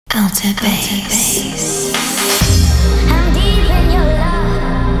Outer Base. I'm deep in your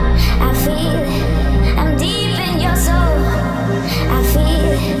love, I feel it. I'm deep in your soul, I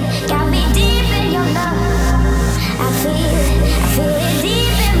feel it. Got me deep in your love, I feel it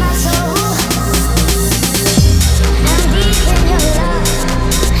deep in my soul. I'm deep in your love,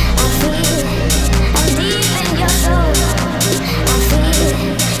 I feel it. I'm deep in your soul, I feel it.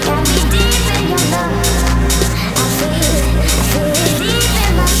 Got me deep in your love, I feel it deep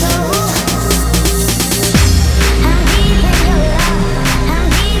in my soul.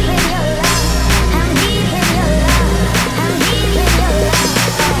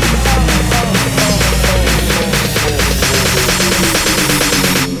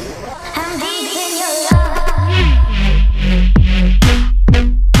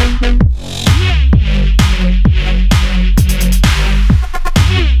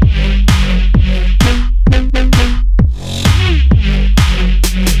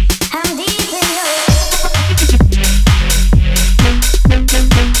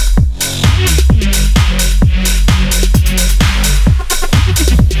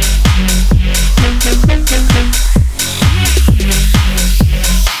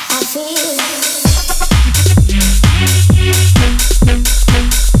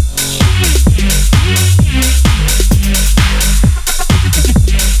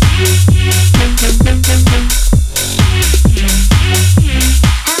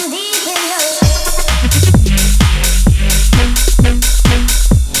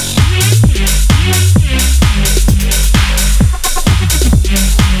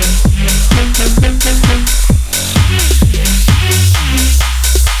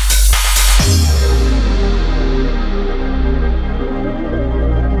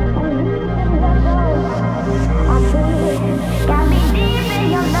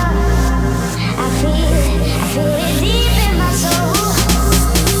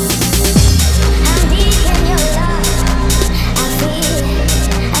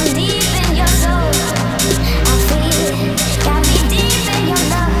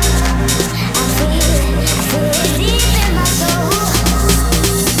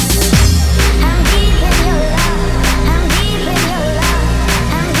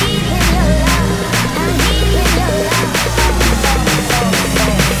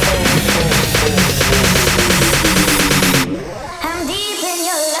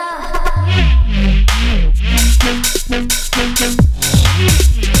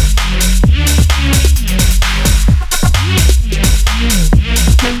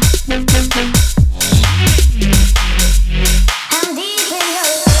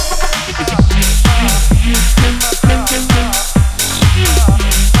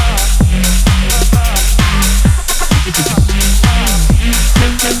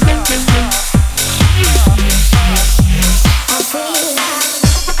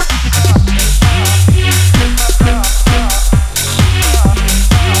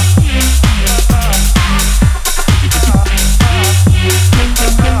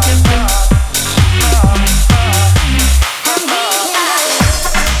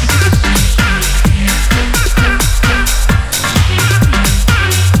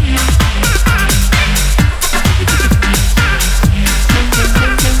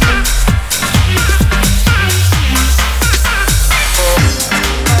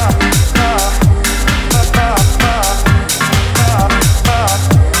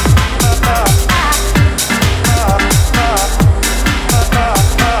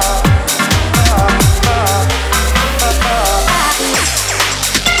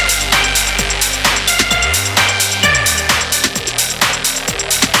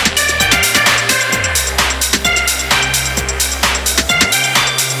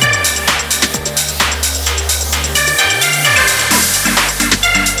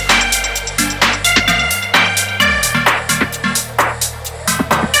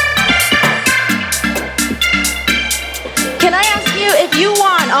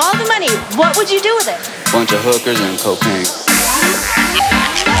 What would you do with it? Bunch of hookers and cocaine.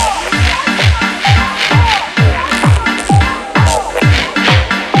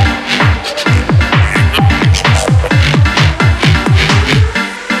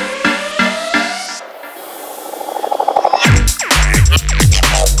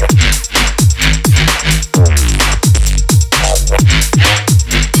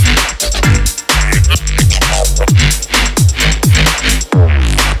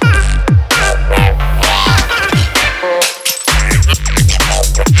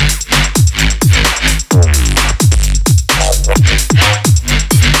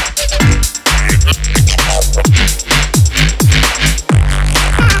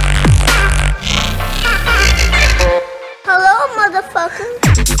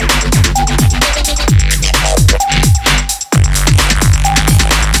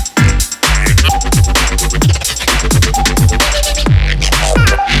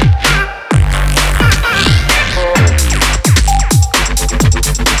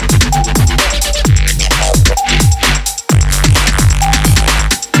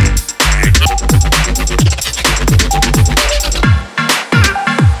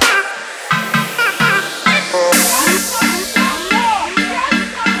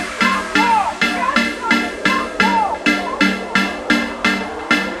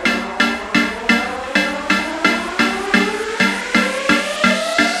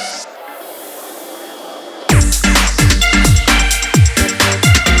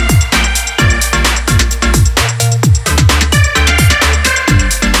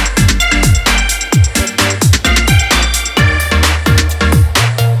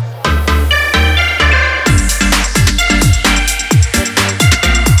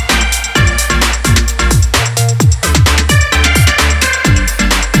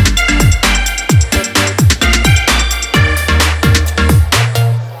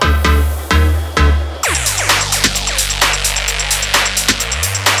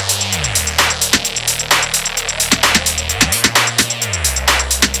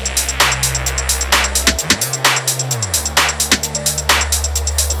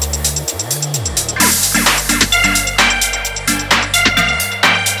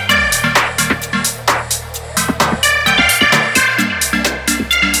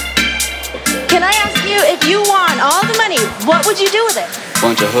 What would you do with it?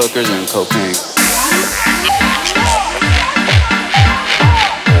 Bunch of hookers and cocaine.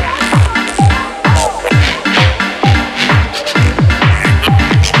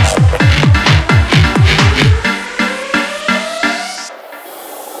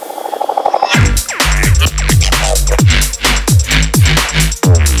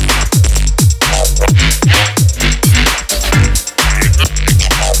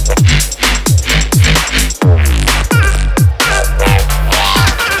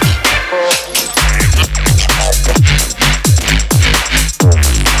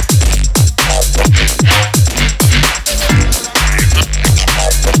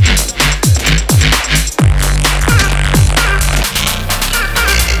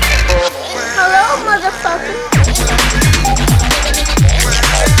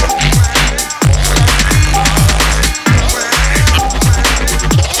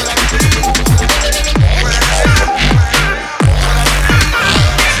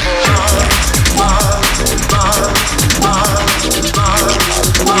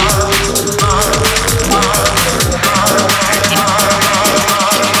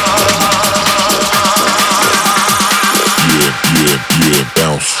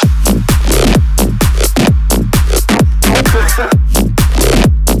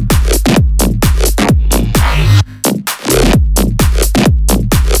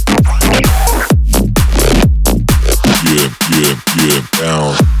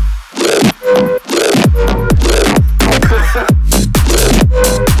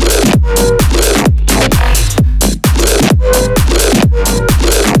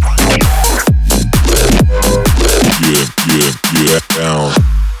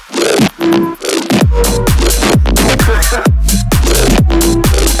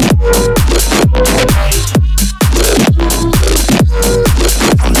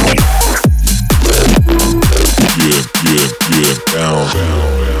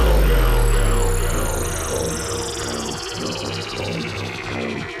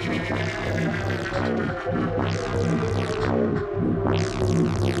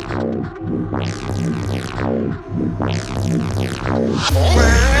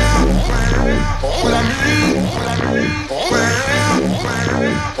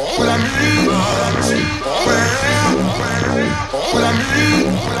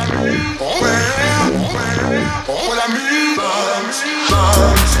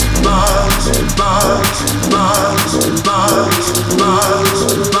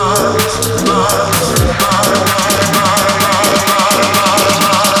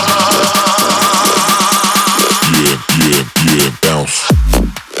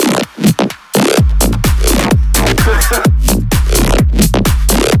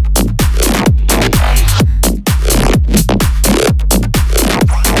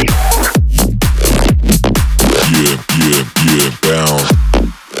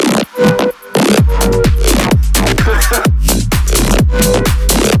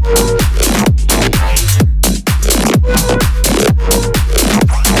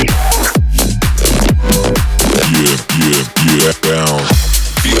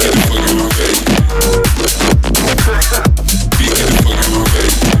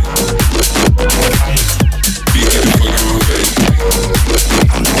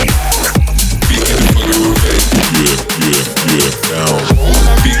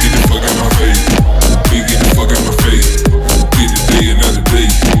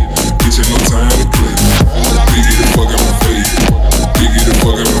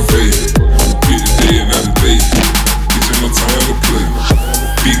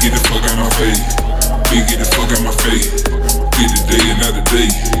 day.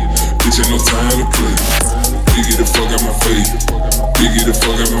 Bitch, ain't no time to play. Get the fuck out my face. Get the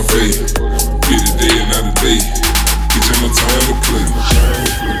fuck out my face. Get the day and not the day. Bitch, ain't no time to play.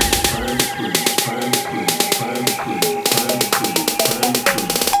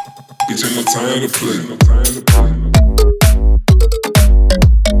 Bitch, ain't no time to play. No time to play.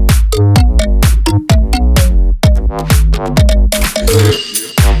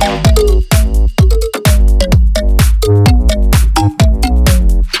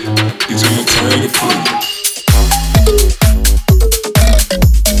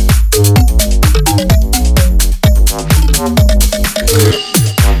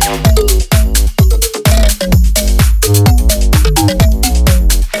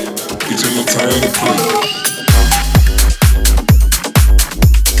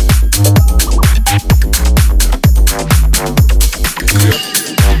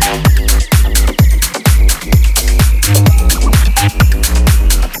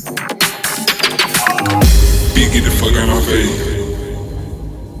 Get the fuck out my face.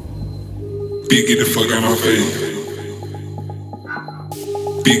 Get the fuck out my face.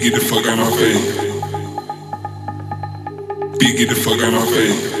 Get the fuck out my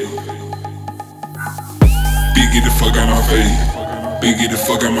face. Get the fuck out my face. Get the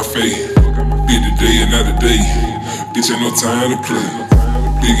fuck out my face. Be the day and not the day. Bitch, ain't no time to play.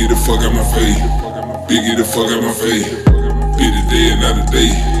 Get the fuck out my face. Get the fuck out my face. Be the day and not the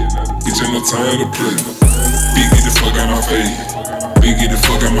day. Bitch, ain't no time to play. Get the fuck out my face. Get the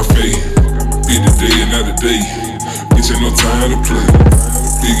fuck out my face. Be the day and not the day. Bitch, ain't no time to play.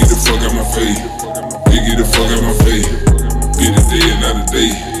 Get the fuck out my face. Get the fuck out my face. Be the day and not the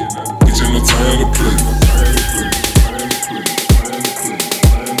day. Bitch, ain't no time to play.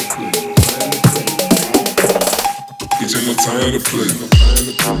 Bitch, ain't no time to play.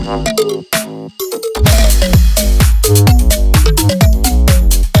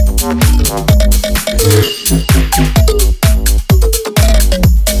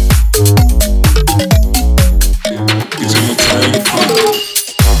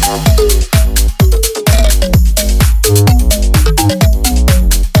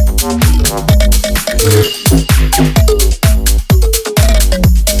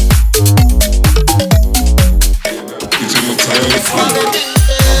 Suavemente,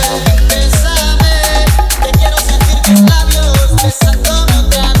 bésame, te quiero sentir temblar.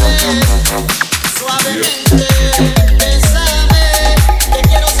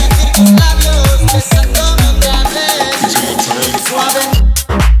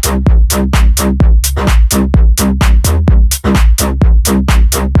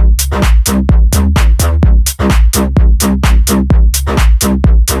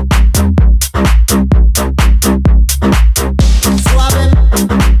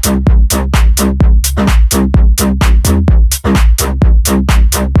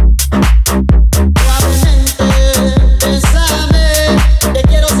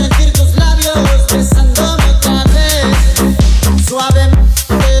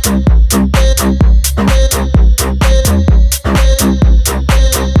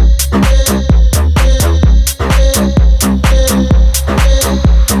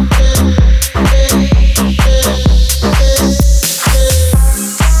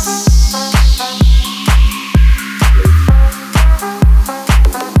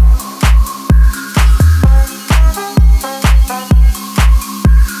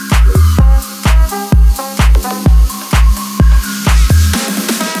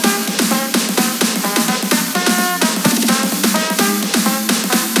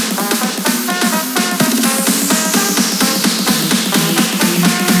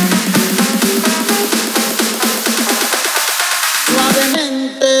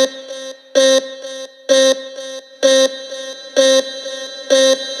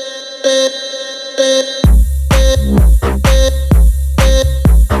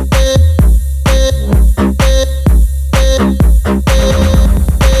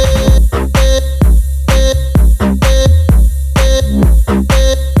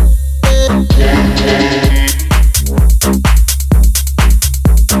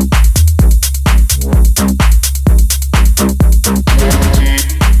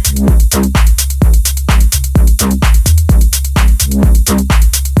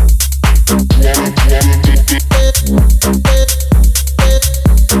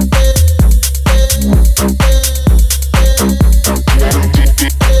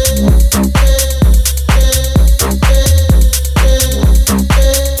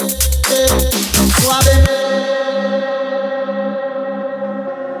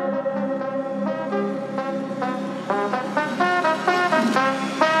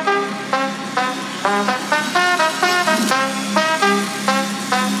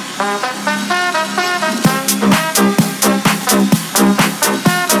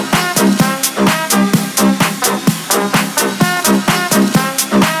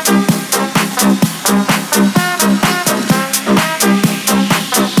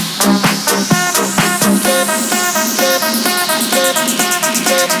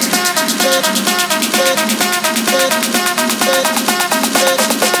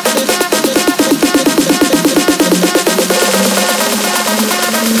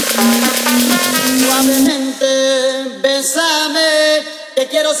 Suavemente, bésame, que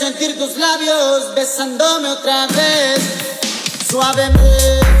quiero sentir tus labios besándome otra vez.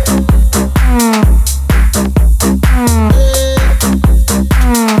 Suavemente.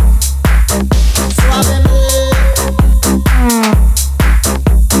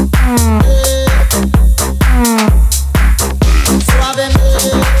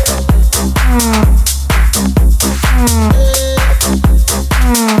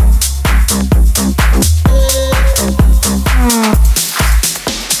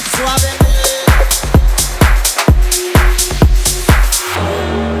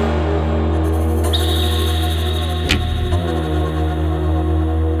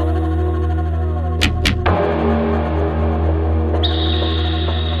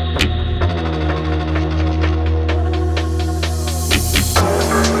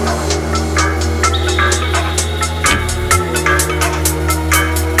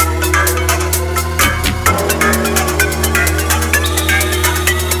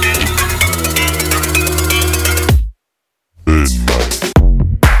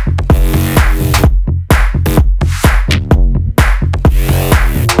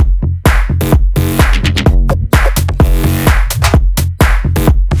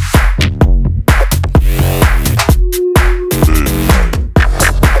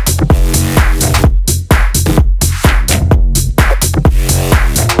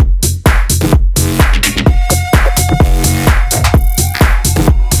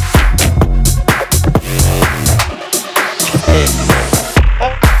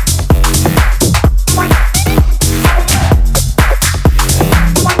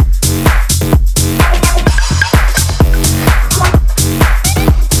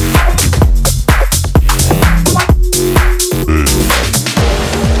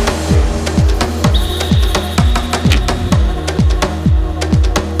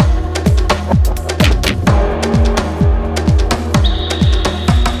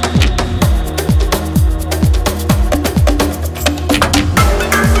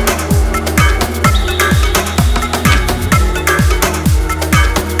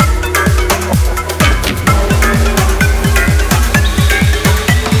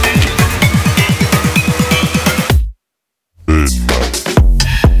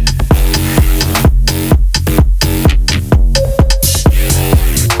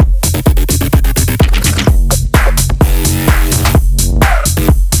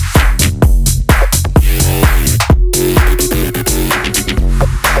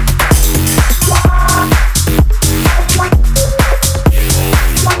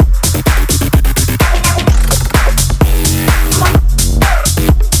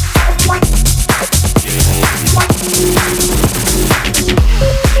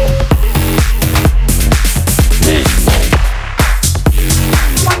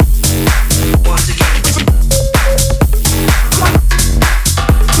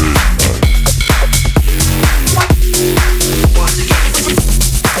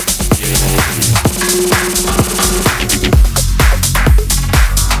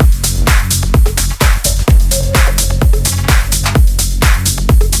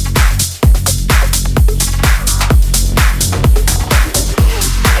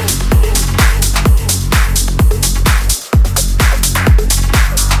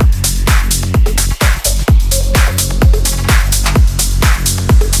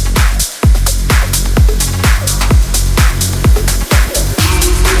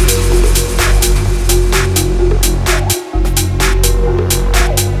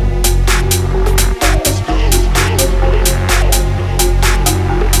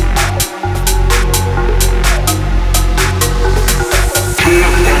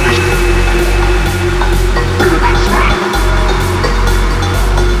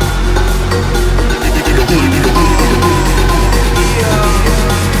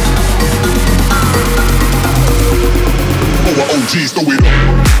 OGs, throw it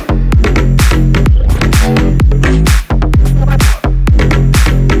up.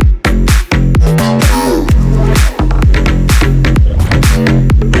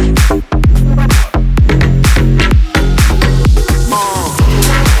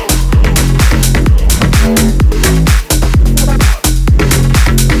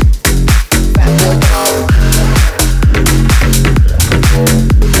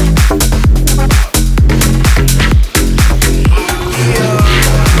 Yeah.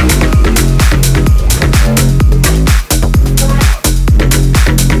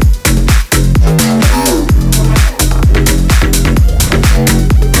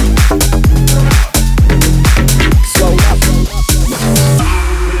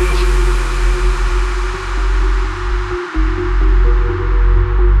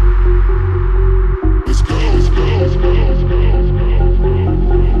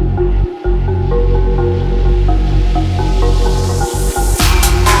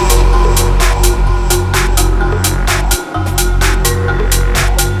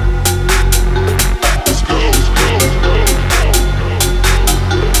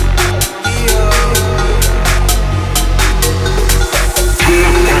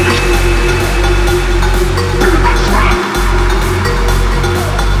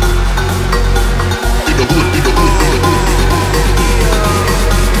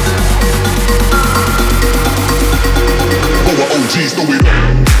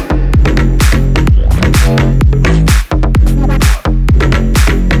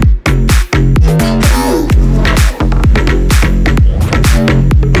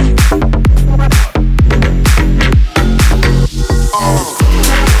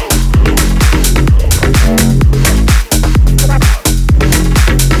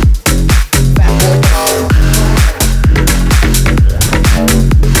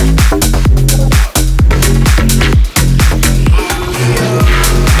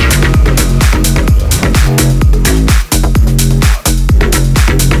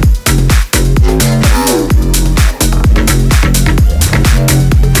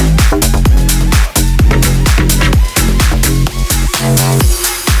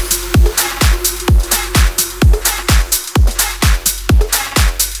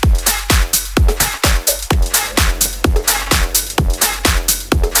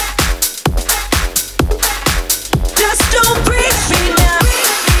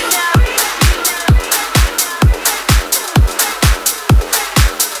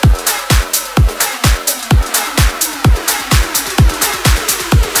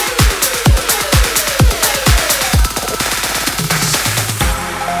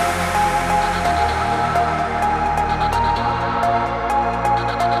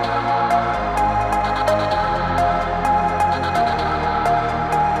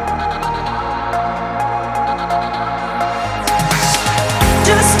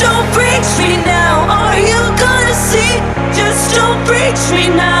 reach me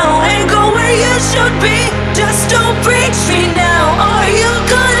now and go where you should be. Just don't reach me now, or you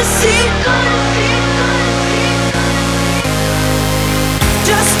gonna see.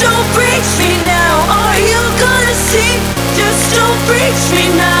 Just don't reach me now, or you gonna see. Just don't reach me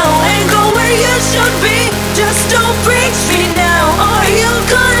now and go where you should be. Just don't reach me now, or you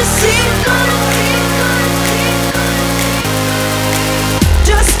gonna see.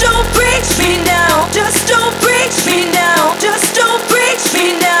 Just don't reach me now. Just don't reach me now. Just don't reach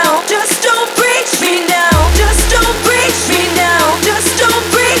me now. Just don't reach me now. Just don't reach me now. Just don't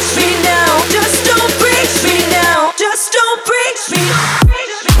reach me now. Just don't reach me now. Just don't reach me.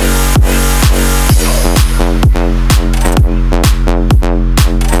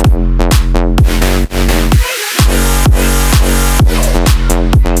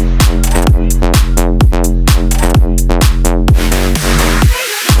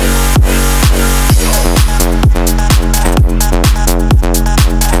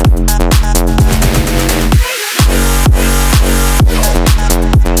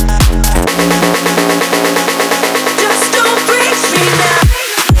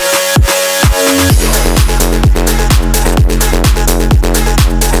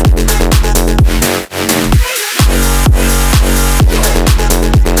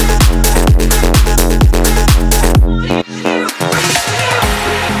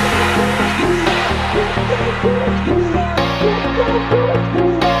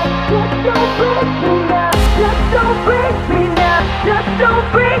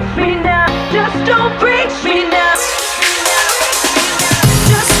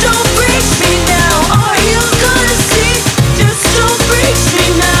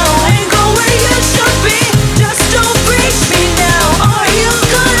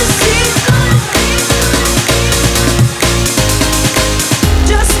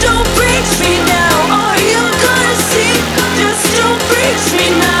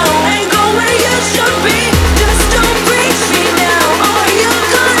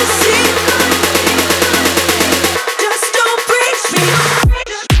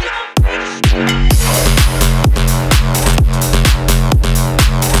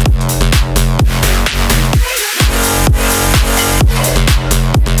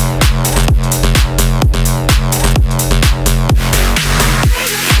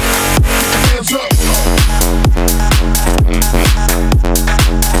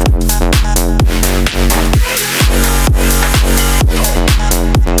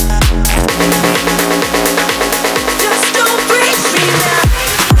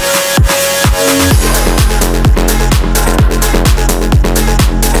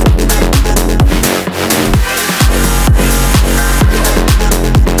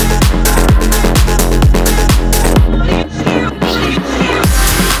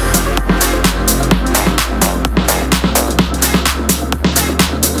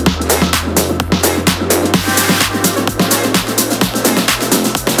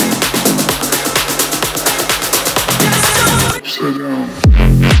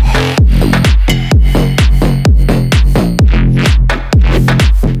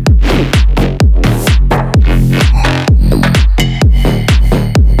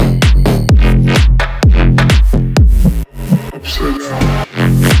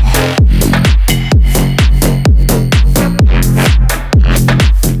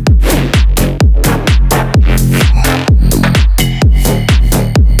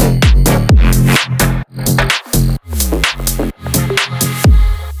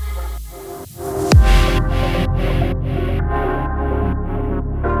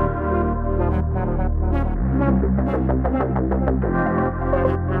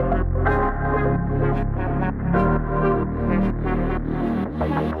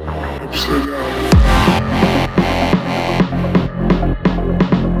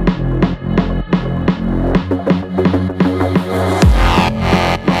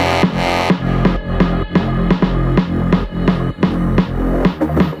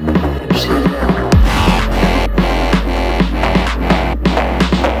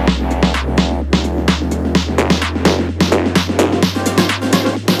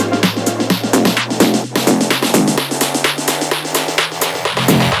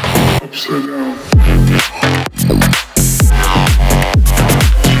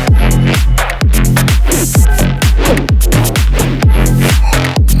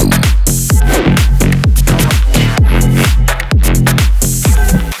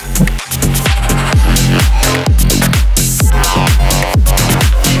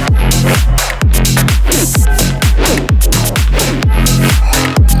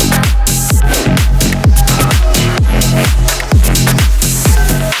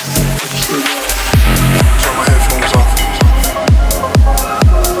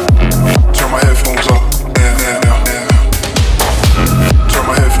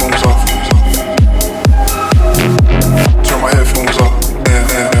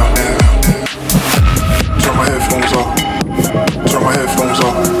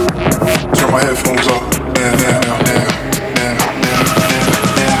 Turn my headphones up.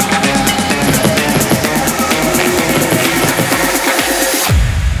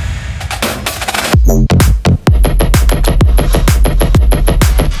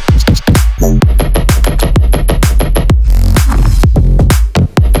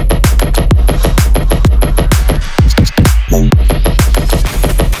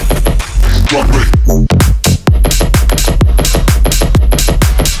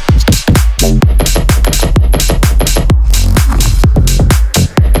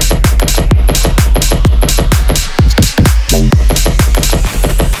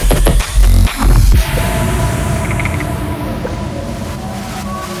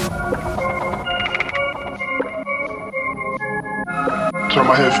 Turn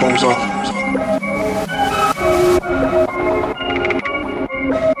my headphones off.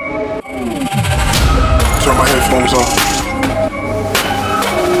 Turn my headphones off.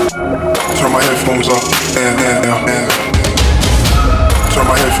 Turn my headphones off. Turn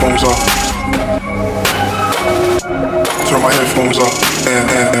my headphones off. Turn my headphones off.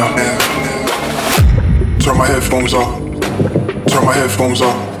 Turn my headphones off. Turn my headphones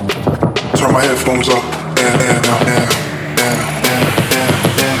off. Turn my headphones off.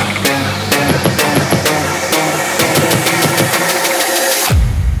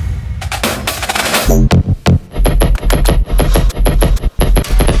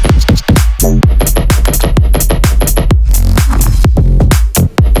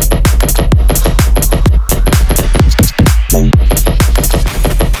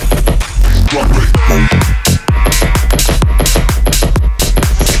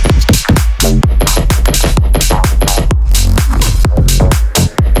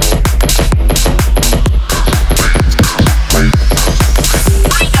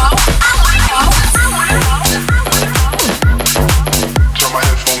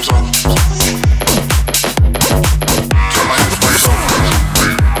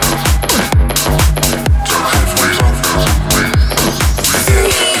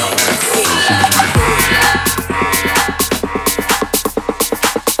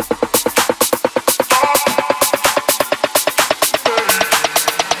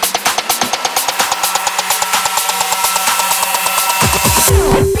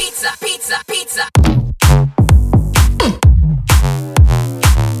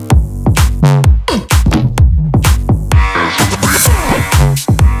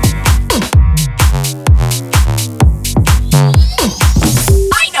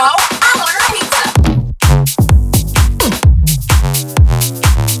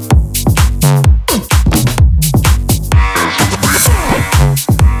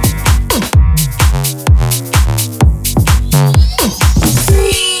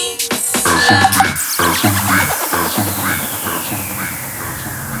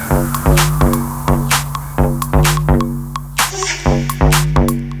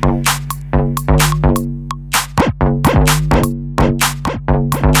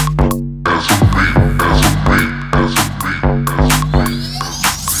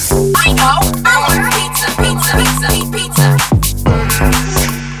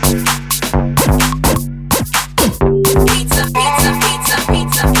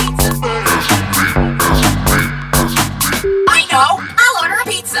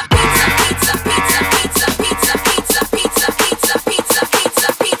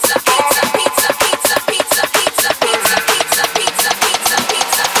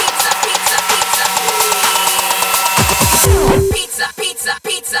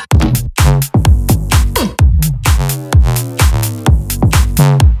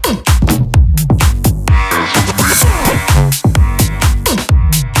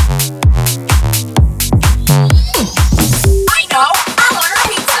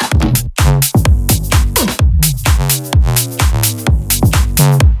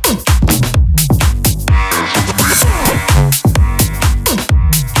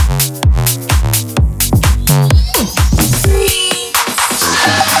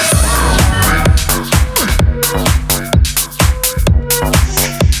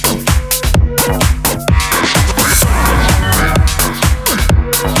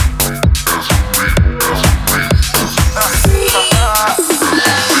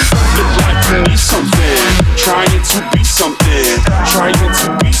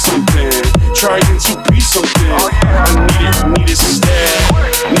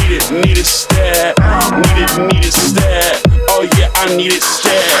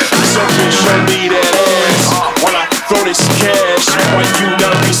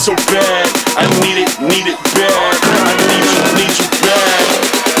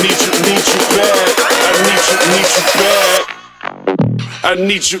 I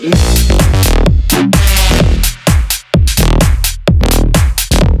need you.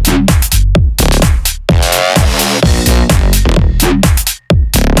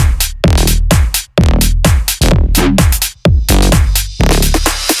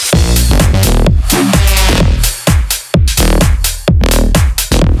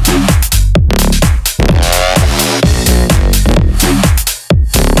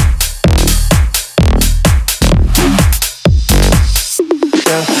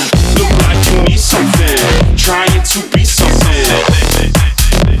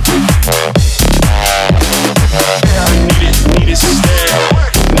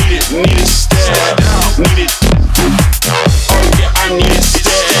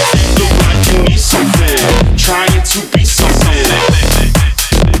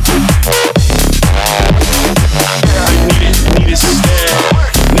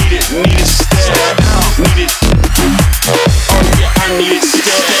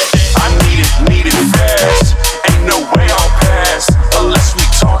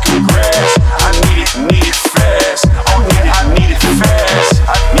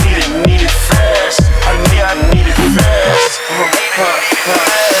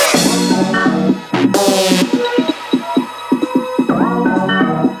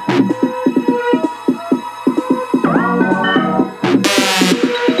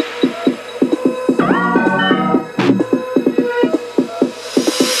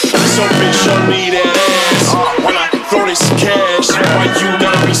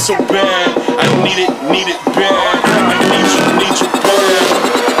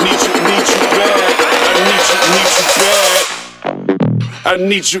 I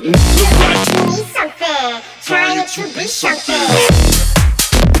need you, look like you need something, trying to be something.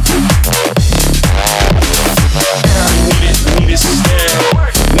 Need it, stare,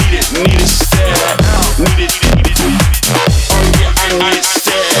 need it, stare, need it, oh yeah, I need it,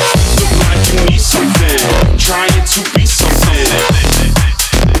 stare. Look like you need something, trying to be something.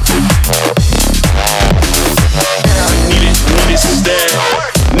 Need it, stare,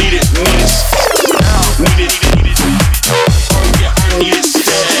 need it, need it. Need it stare.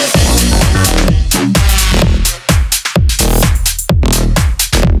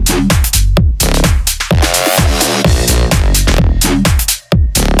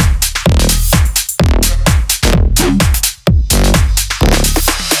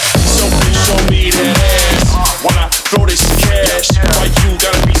 So bitch, show me that ass. When I throw this cash, why you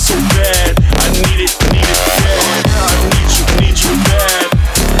gotta be so bad? I need it bad. I need you bad.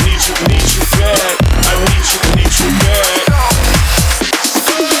 Need you bad. I need you bad.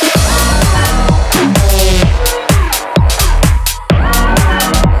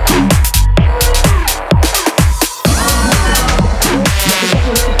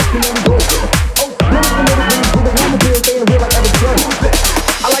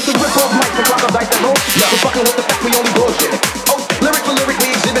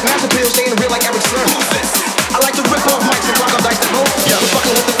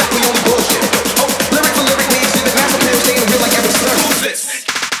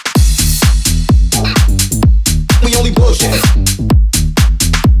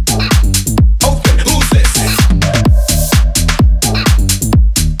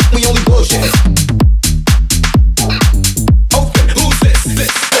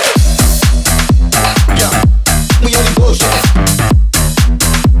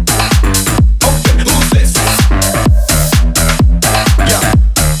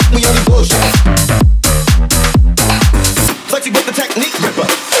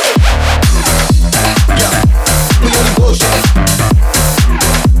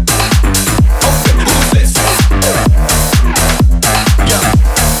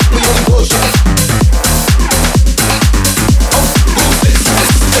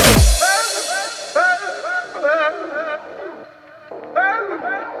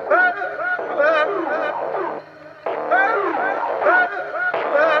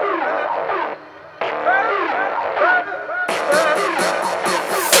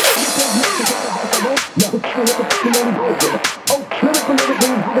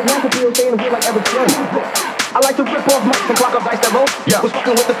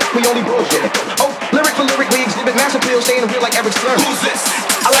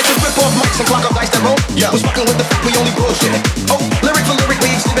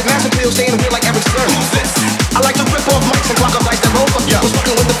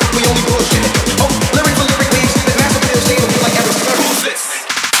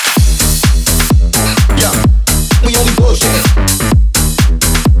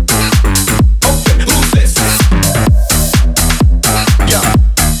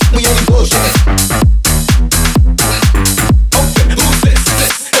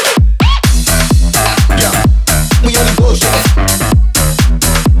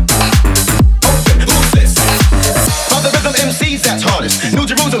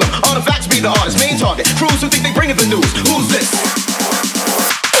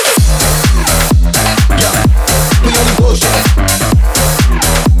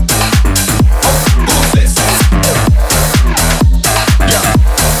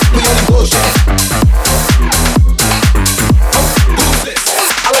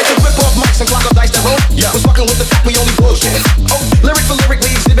 fucking with the fact we only bullshit. Oh, lyric for lyric, we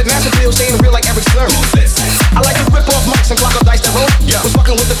exhibit massive appeal, staying real like Eric Slurm. I like to rip off mics and clock up dice that roll. Was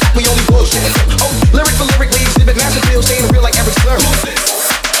fucking with the fact we only bullshit. Oh, lyric for lyric, we exhibit massive appeal, staying real like Eric Slurm.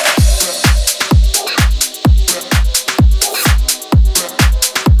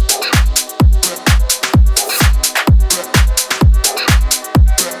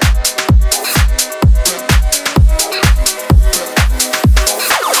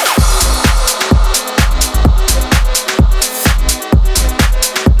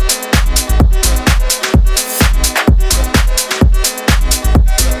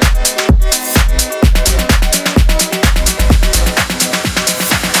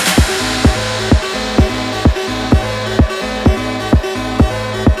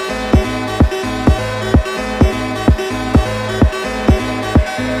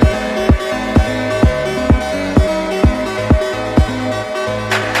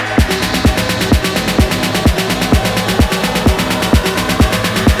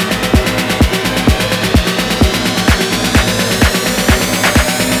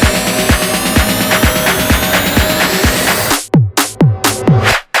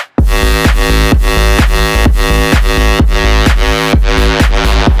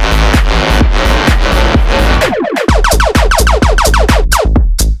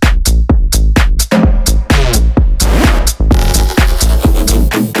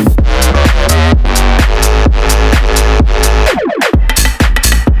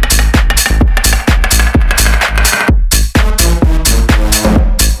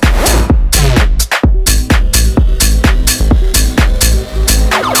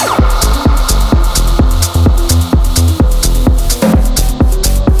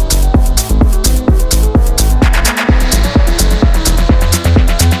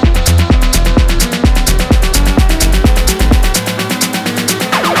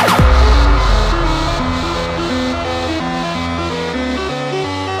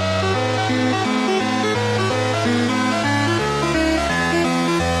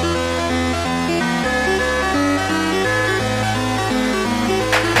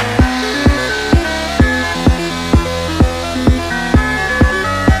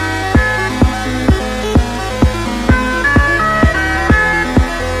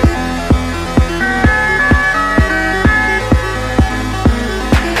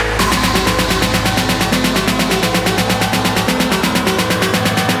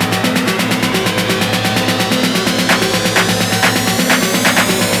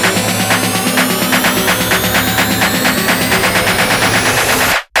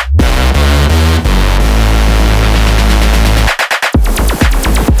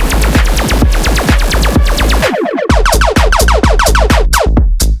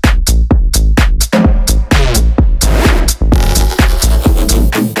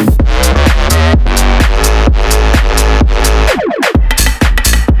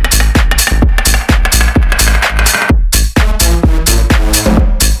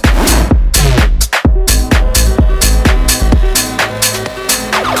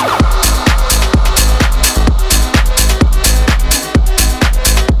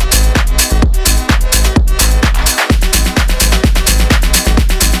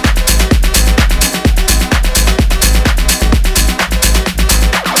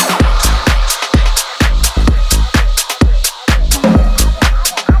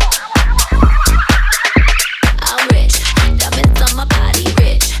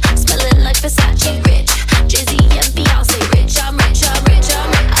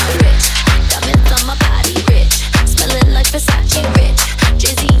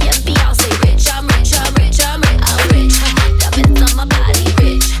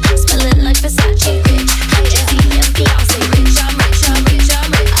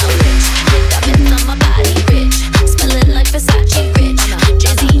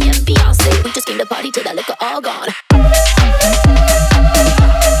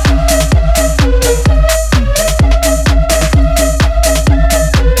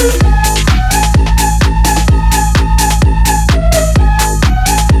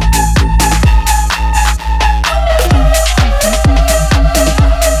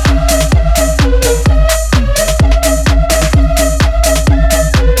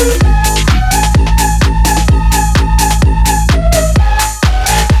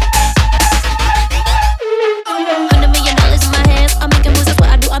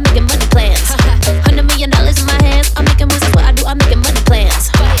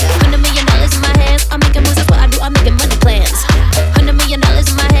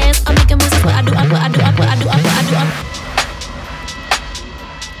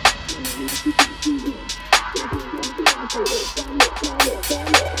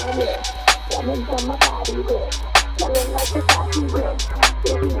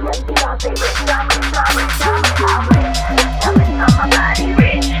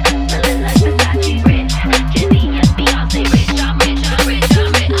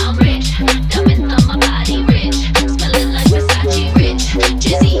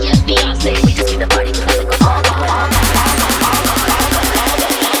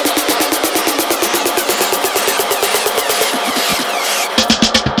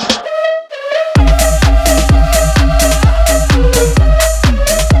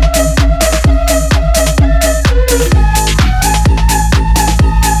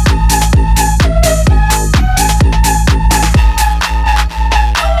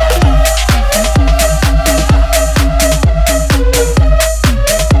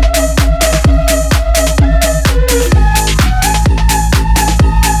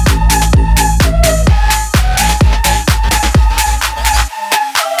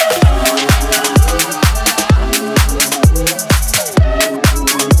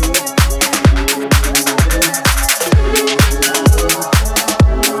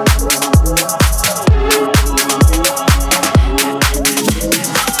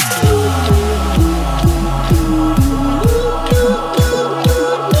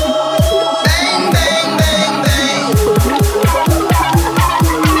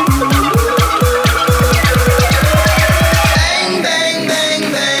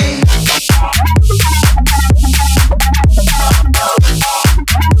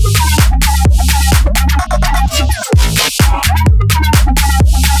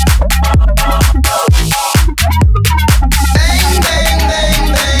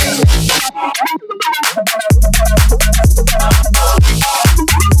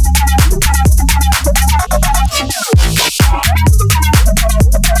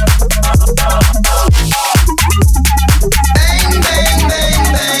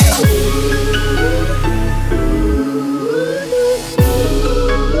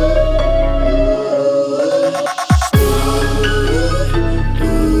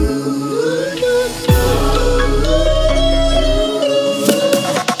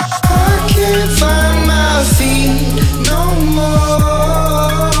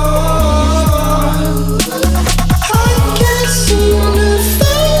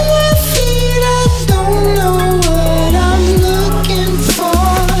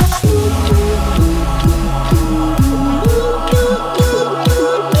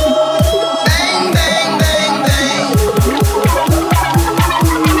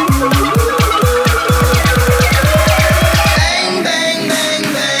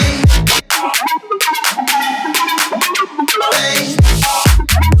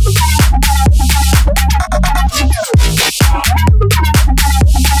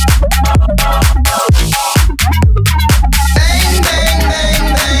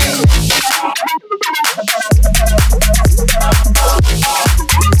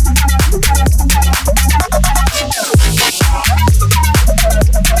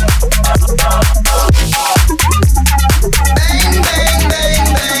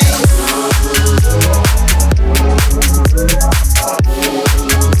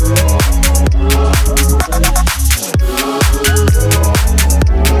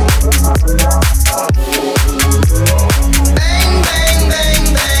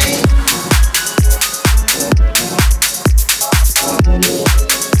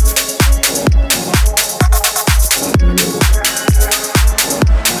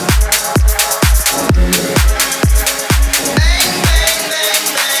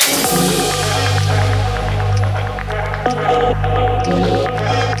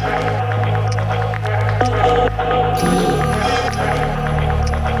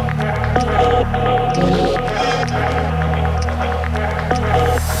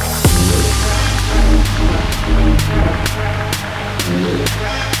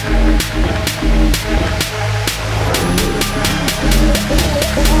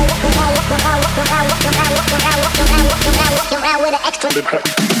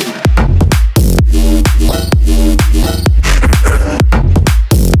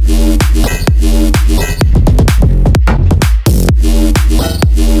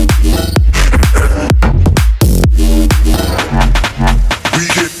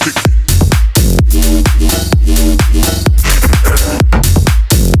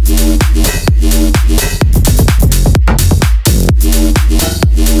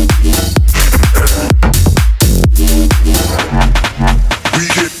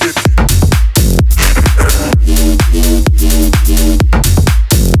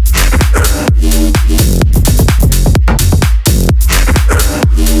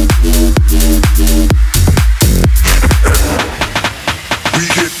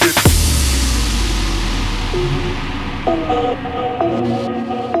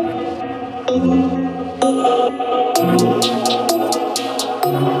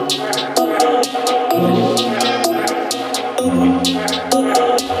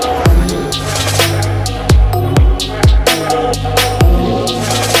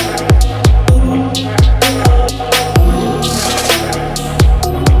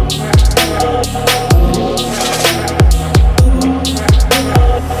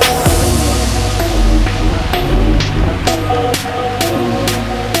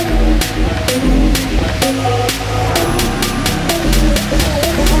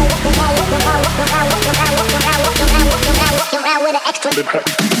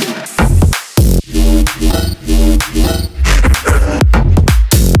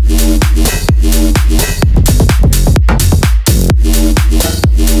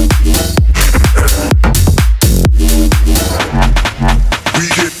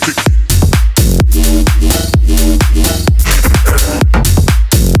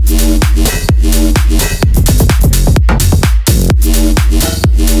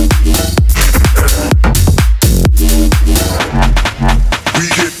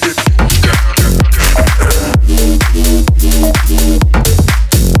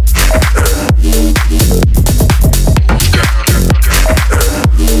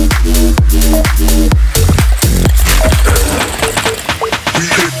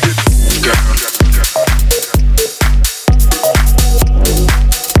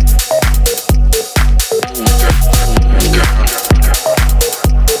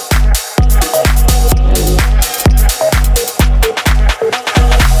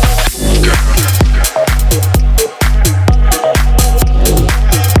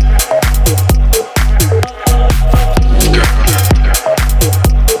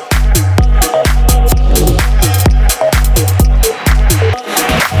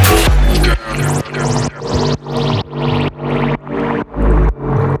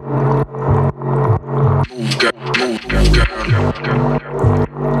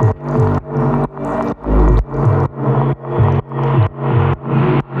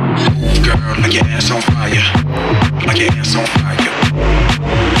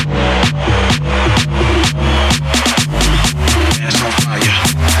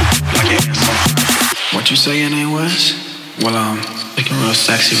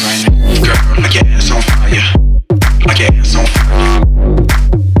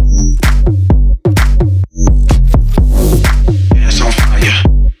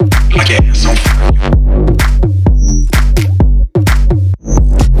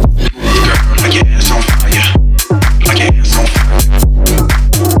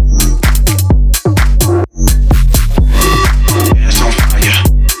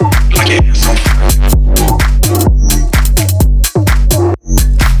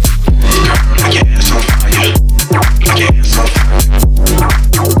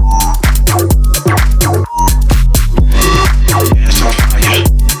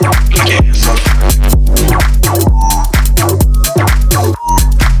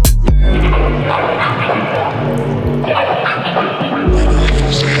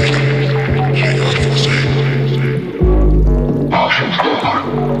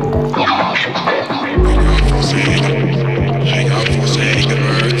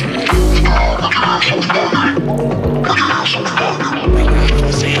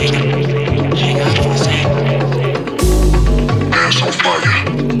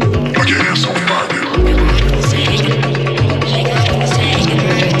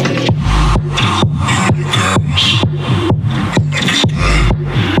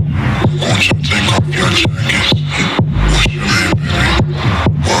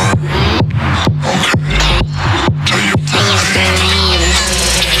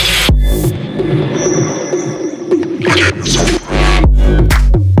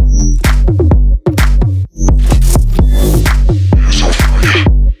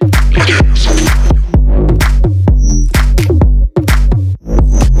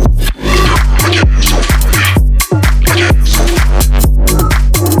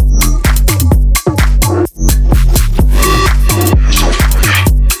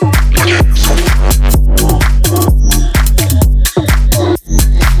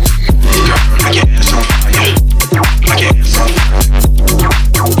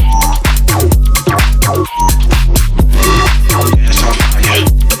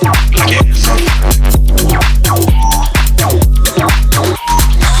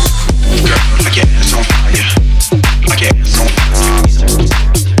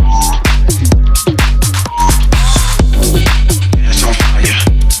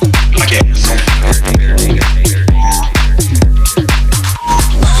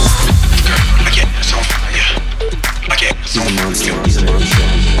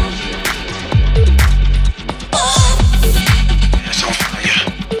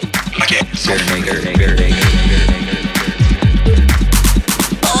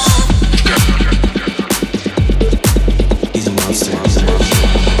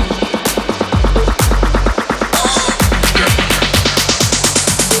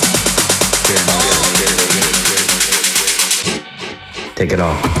 Take it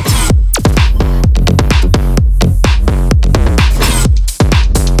off.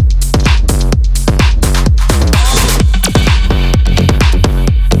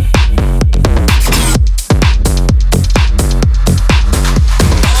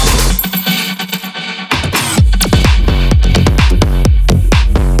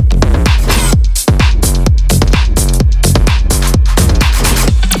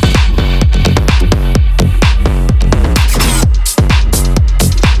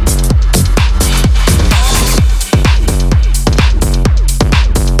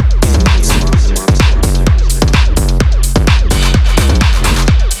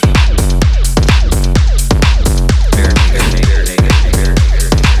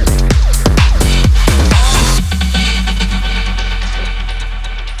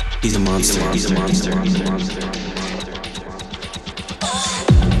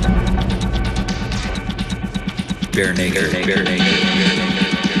 Bare naked.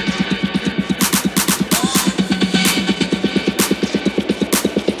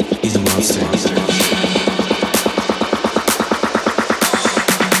 He's a monster.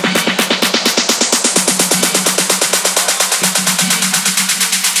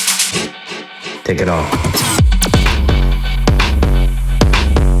 Take it off.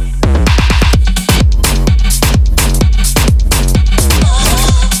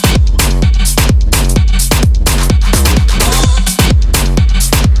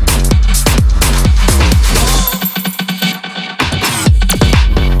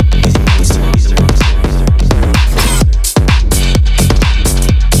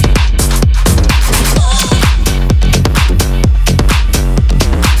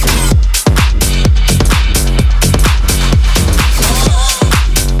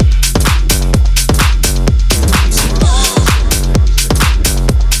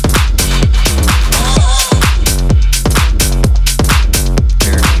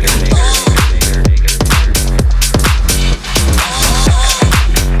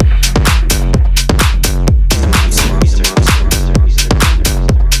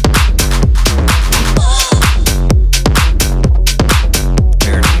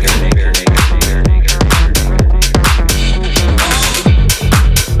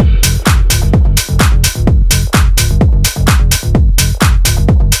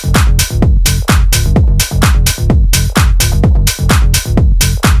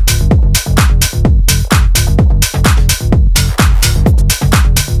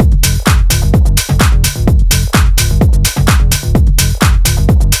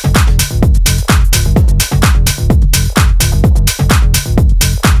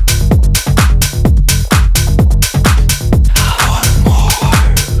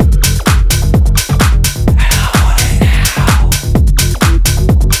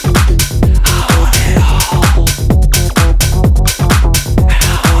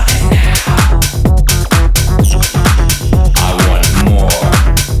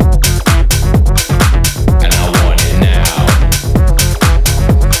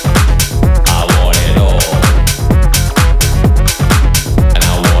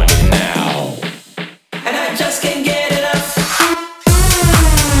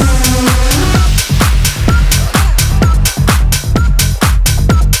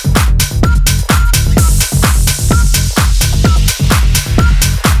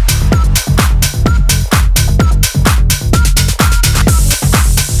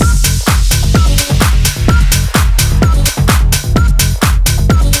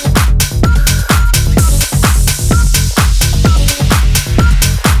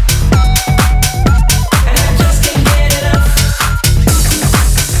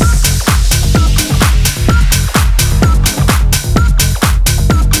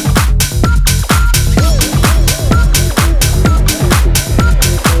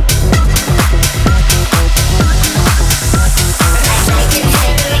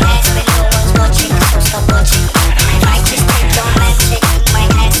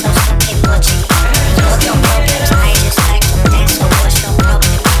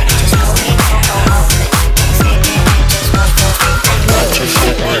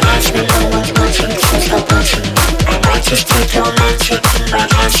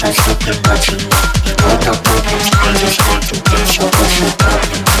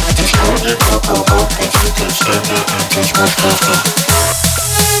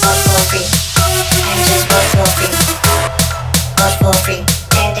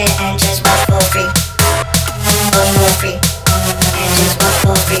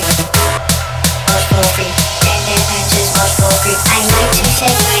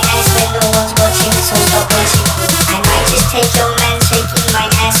 Take your man shaking my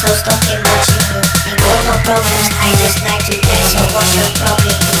ass, so stop him watching.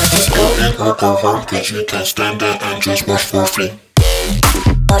 or go home, cause you can't stand it and just watch for free.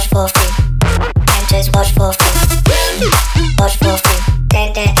 Watch for free, and just watch for free. Watch for free,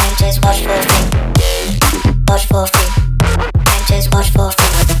 stand there and just watch for free. Watch for free, and just watch for free.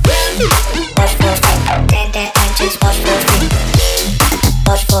 Watch for free, stand there and just watch for free.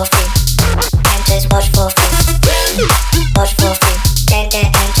 Watch for free, and just watch for free. Watch for free, stand there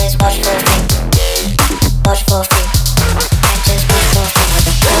and just watch for free. Watch for free, and just watch for free.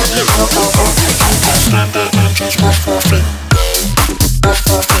 Stand there and just watch for free. Watch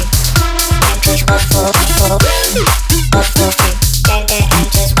for free, and just watch for free. Watch for free, stand there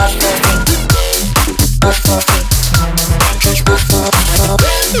and just watch for free. Watch for free, and just watch for free.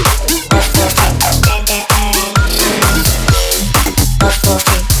 Watch for free, stand there and watch for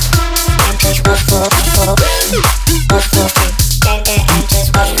free, and just watch for free. Watch for free, stand there and just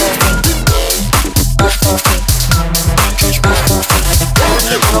watch for free. Watch for free, and just watch for free.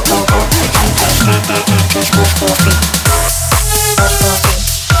 Stand there and just watch for free. Watch for free,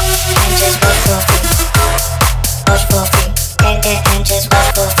 and just watch for free. Watch for free, stand there and just watch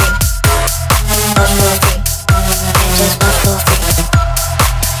for free. Watch for free, and just watch for free.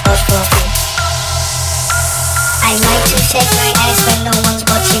 Watch for free. I like to shake my ass when no one's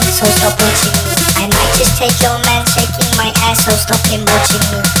watching, so stop watching me. I might just take your man shaking my ass, so stop him watching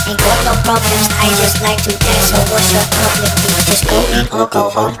me. Ain't got no problems, I just like to dance, so what's your problem? Just go in or go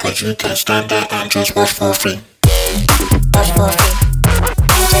home, cause you can't stand there and just watch for free. watch for free,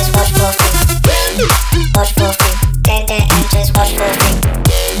 and just watch for free. Watch for free, stand there and just watch for free.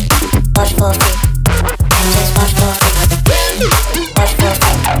 Watch for free, and just watch for free. Watch for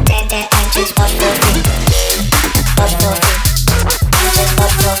free, stand there and just watch for free. Watch for free, and just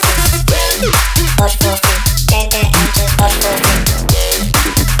watch for free. Watch for free, stand there and just watch for free.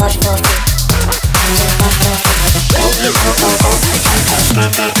 Watch for free, and just watch for free.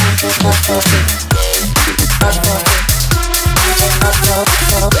 Stand there and just watch for free. Watch for free, and just watch for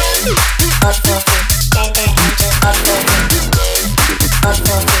free. Watch for free, stand there and just watch for free. Watch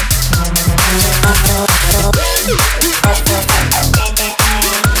for free, and just watch for free. Watch for free, stand there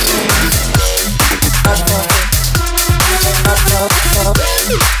and watch for free. And just watch for free.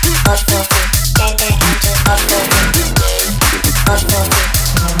 Watch for free, stand there and just watch for free. Watch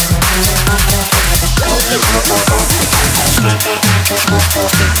for free, and just watch for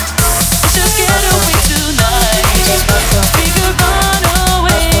free. Just get away tonight. We could run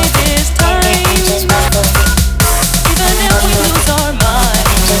away this time. Even if we lose our mind,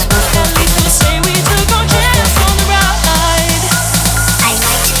 at least we'll say we took our chance on the ride. I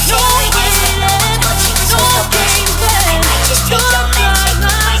like to take my ass when no one's watching, so stop watching me. I might just take your man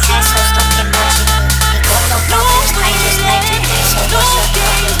shaking my ass, so stop him watching me. Ain't got no problems, I just like to dance, so what's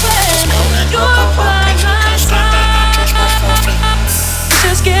your problem? Just go in or go home, and you can't stand there and just watch for free.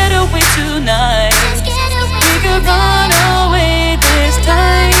 Just get away tonight. We could run away this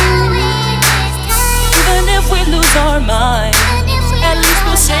time. Even if we lose our mind, at least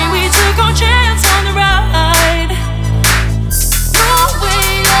we'll say we took our chance on the ride. No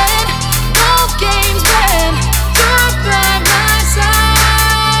waiting, no games when you're by my side.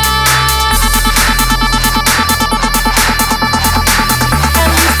 At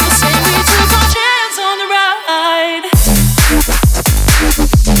least we'll say we took our chance on the ride.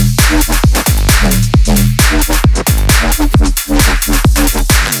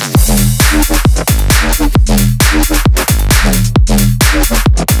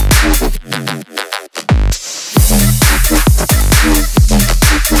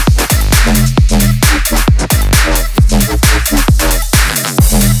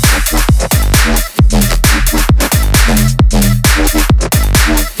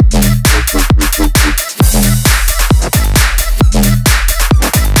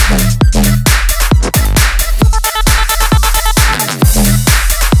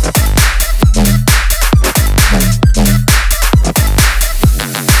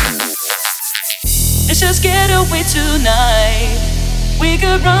 Just get away tonight. We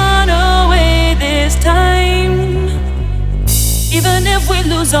could run away this time. Even if we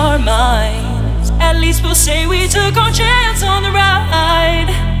lose our minds, at least we'll say we took our chance on the ride.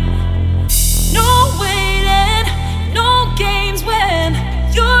 No waiting, no games when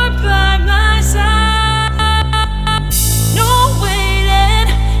you're by my side. No waiting,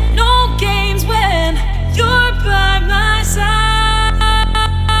 no games when you're by my side.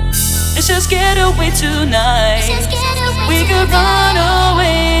 Let's just get away tonight. We could run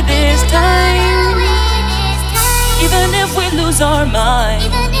away this time. Even if we lose our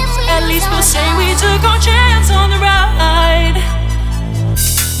mind, at least we'll say we took our chance on the ride.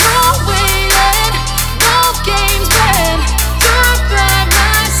 No waiting, no games when you're by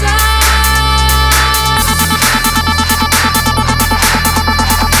my side.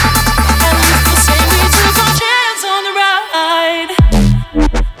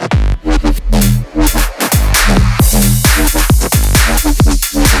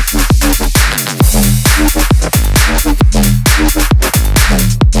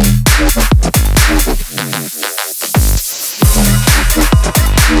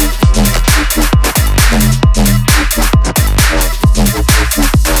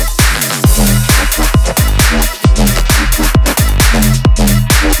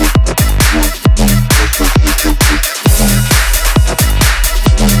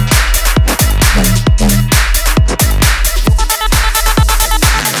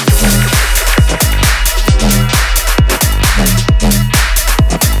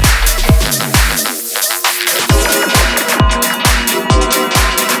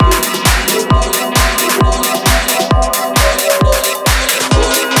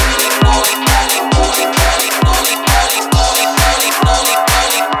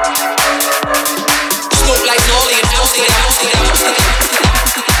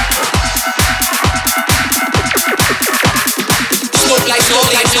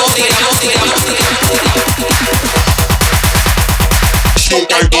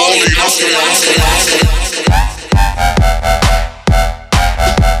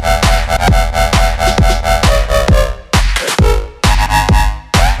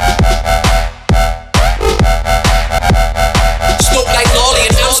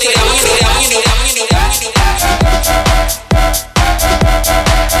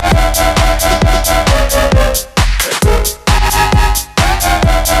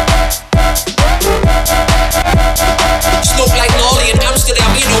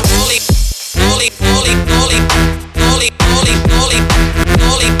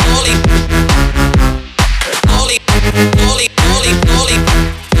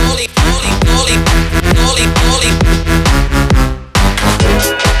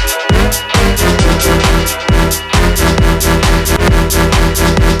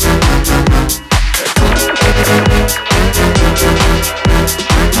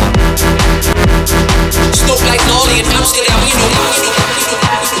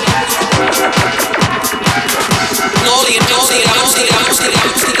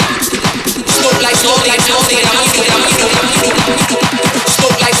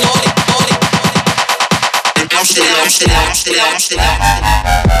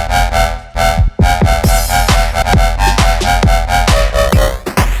 Amsterdam.